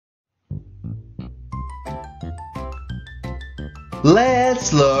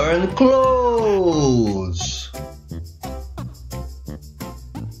Let's learn clothes.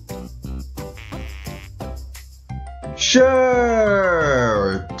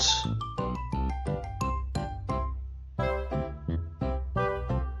 Shirt,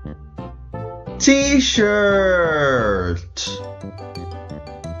 T-shirt,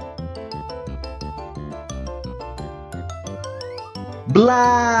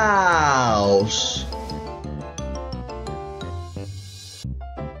 blouse,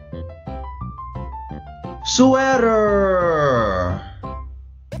 sweater,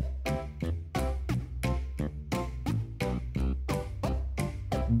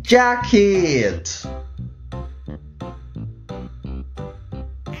 jacket,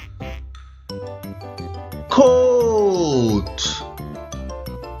 coat,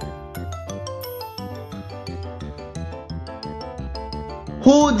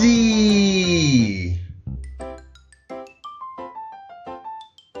 hoodie,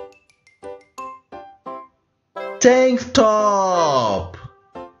 tank top,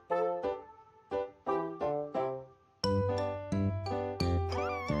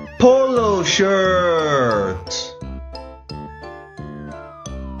 polo shirt,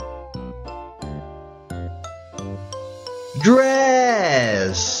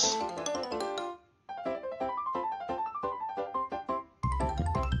 dress,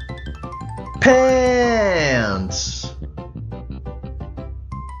 pants,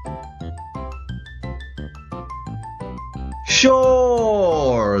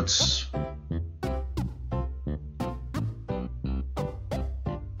 shorts,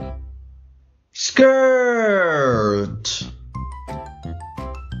 skirt,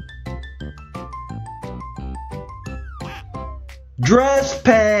 dress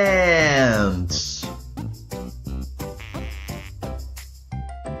pants,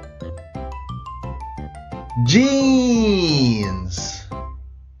 jeans,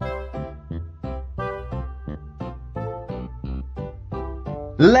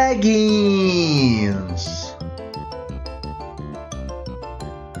 leggings,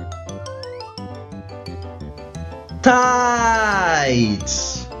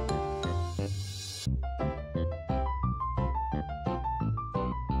 tights,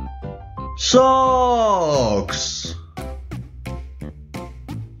 socks,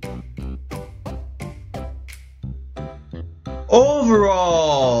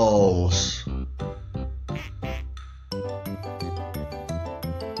 overalls,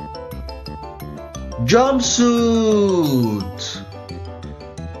 jumpsuit,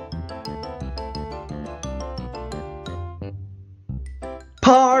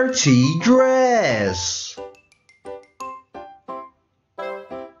 party dress,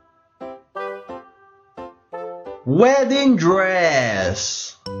 wedding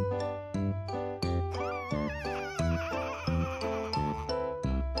dress,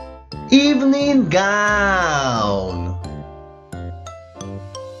 evening gown,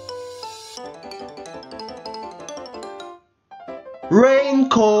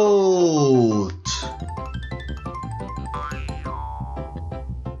 raincoat,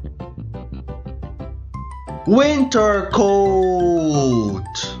 winter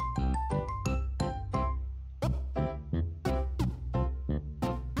coat,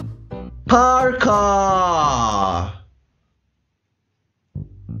 parka,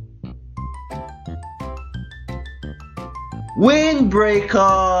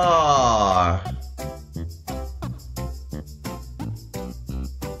 windbreaker,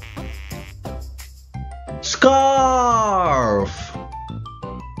 scarf,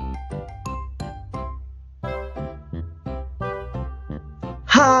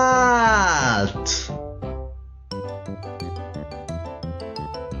 hat,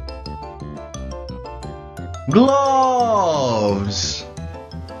 gloves,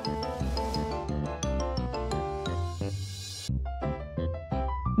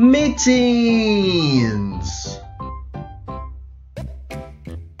 mittens,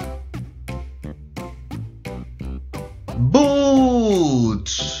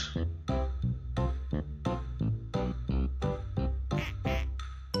 boots,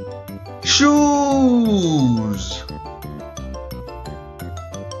 shoes,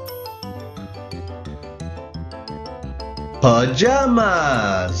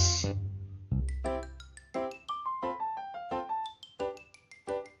 pajamas,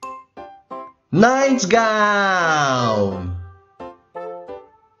 nightgown,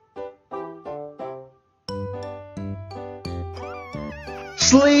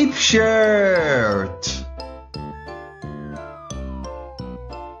 sleep shirt,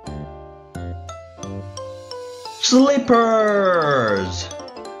 slippers,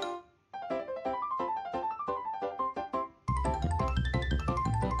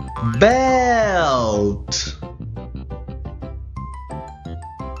 belt,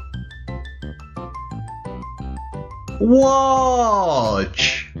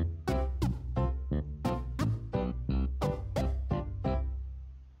 watch,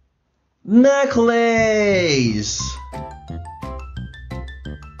 necklace,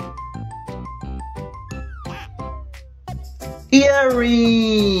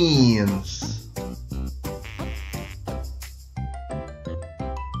 earrings,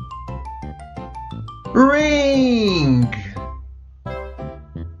 ring,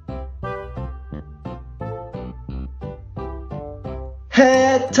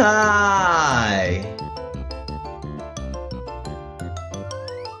 head tie,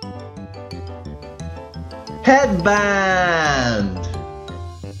 headband,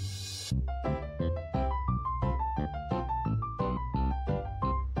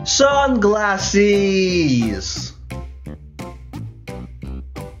 sunglasses,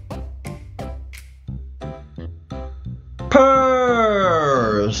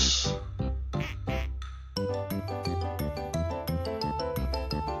 purse,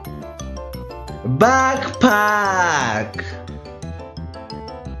 backpack,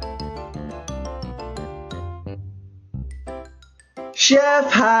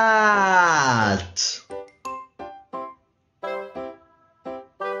 chef hat,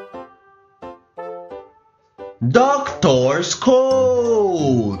 doctor's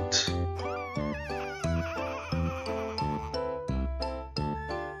coat,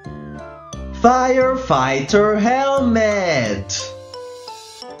 firefighter helmet,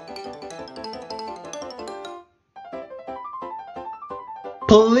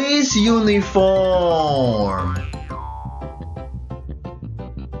 police uniform,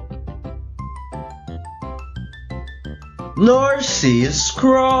 nurse's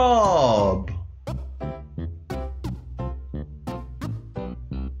scrub,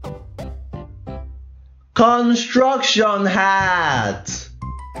 construction hat,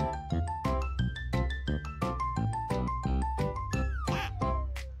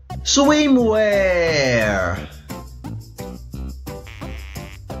 swimwear,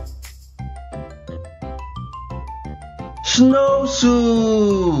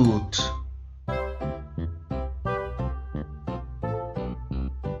 snowsuit,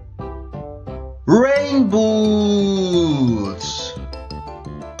 rain boots,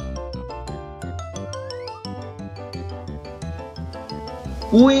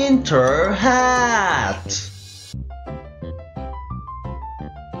 winter hat,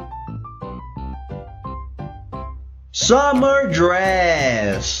 summer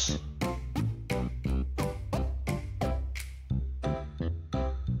dress,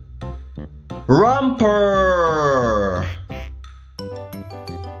 romper,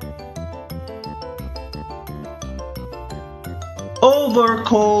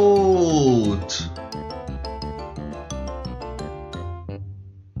 overcoat,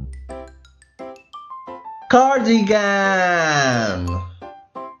 cardigan,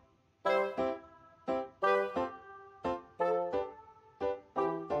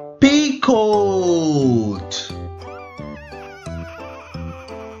 peacoat,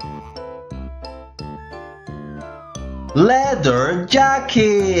 leather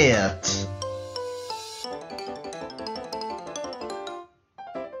jacket,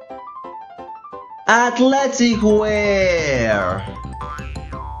 athletic wear,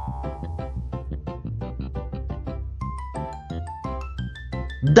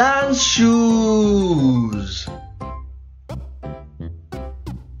 dance shoes,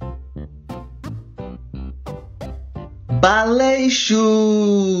 ballet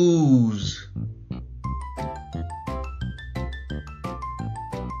shoes,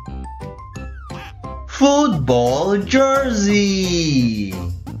 football jersey,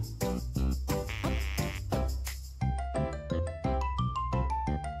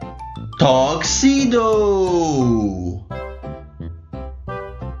 tuxedo,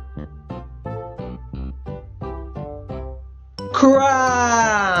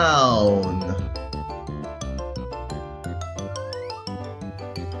 crown,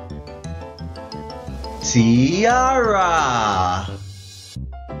 tiara,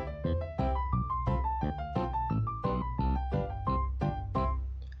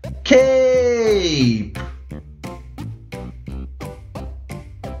 cape,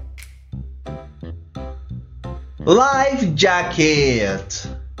 life jacket,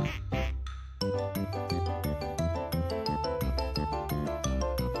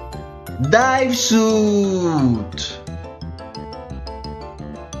 dive suit,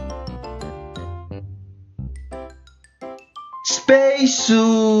 space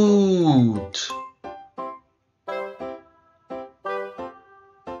suit,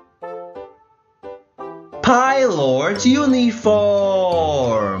 Sailor's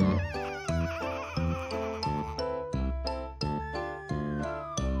uniform.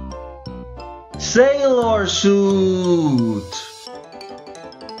 Sailor suit.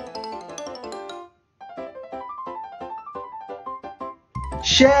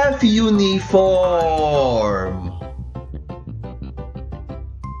 Chef uniform.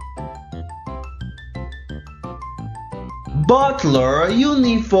 Butler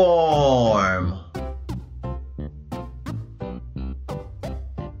uniform.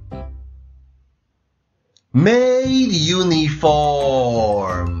 Maid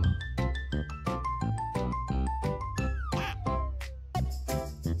uniform.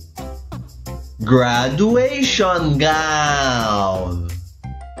 Graduation gown.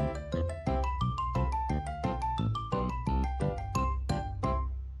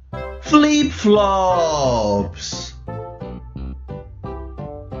 Flip-flops.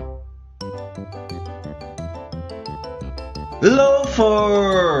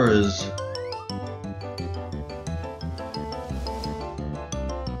 Loafers.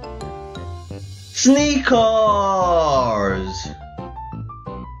 Sneakers.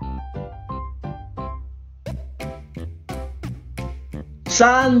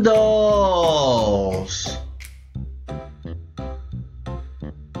 Sandals.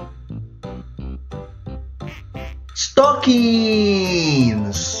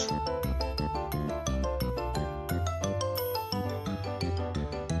 Stockings.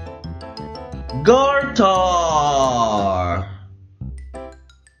 Garter.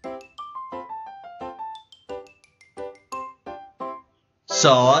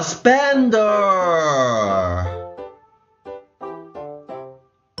 Suspender.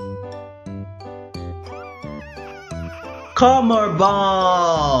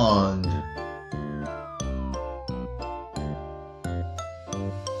 Cummerbund.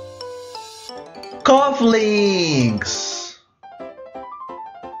 Cufflinks.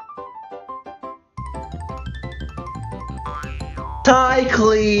 Tie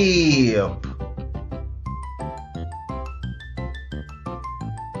clip.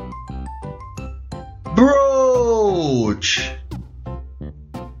 Brooch.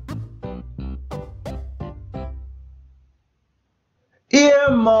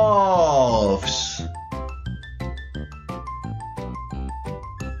 Earmuffs.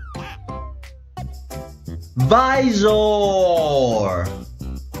 Visor.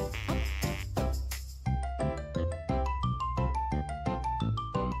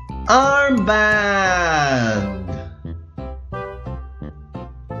 Armband.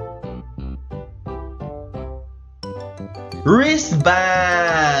 Wristband.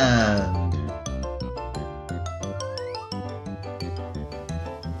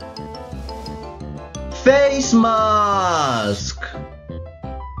 Face mask.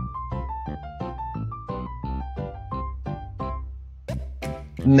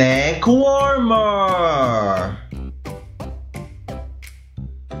 Neck warmer.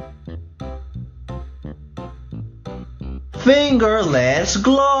 Fingerless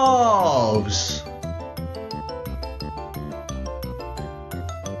gloves.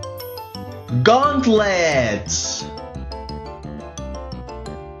 Gauntlets.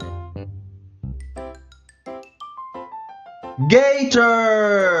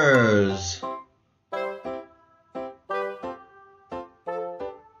 Gaiters.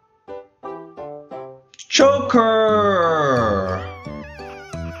 Choker.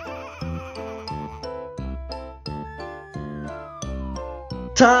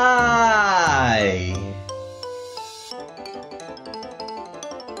 Tie.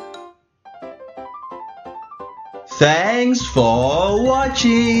 Thanks for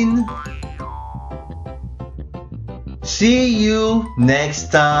watching. See you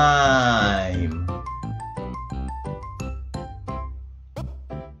next time.